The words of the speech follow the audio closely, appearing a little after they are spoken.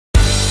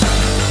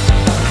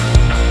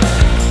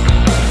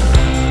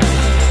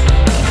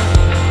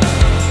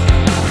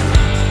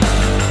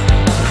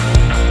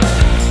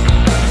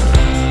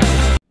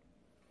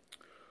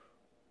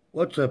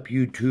What's up,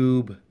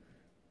 YouTube?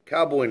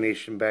 Cowboy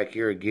Nation back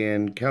here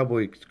again.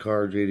 Cowboy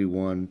Cards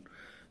 81.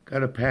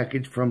 Got a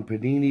package from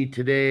Panini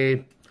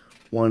today.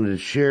 Wanted to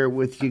share it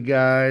with you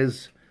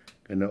guys.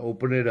 Gonna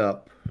open it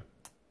up.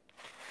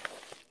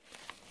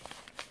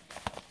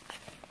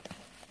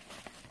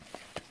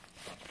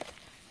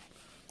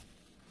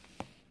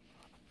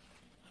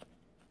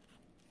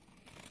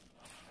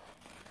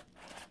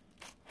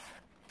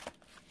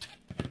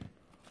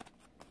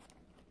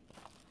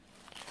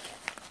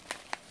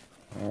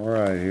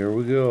 Alright, here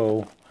we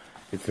go.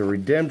 It's a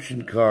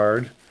redemption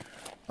card.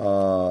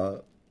 I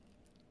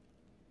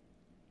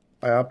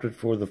opted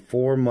for the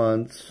 4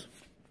 months.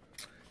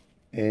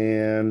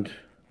 And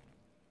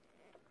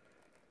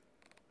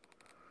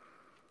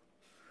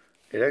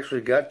it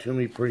actually got to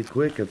me pretty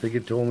quick. I think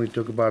it told me it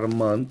took about a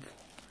month.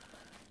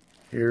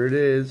 Here it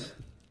is.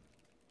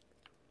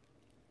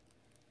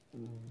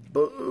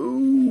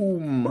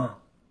 Boom!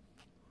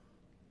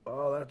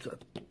 Oh, that's a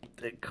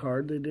thick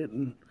card. They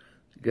didn't.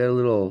 Got a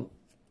little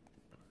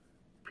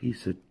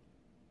piece of,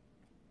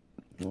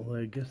 well,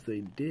 I guess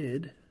they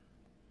did.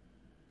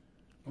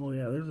 Oh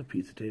yeah, there's a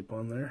piece of tape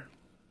on there.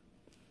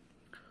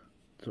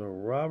 So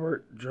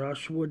Robert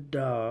Joshua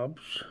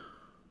Dobbs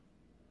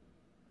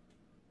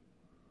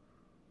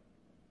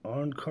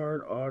on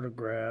card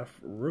autograph,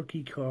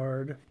 rookie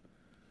card.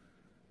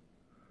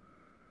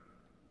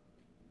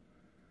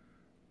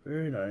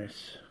 Very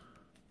nice.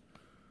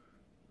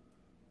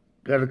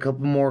 Got a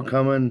couple more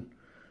coming.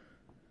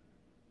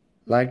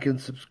 Like and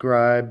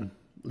subscribe.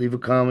 Leave a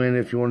comment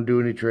if you want to do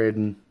any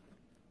trading.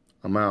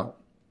 I'm out.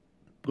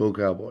 Go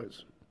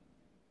Cowboys.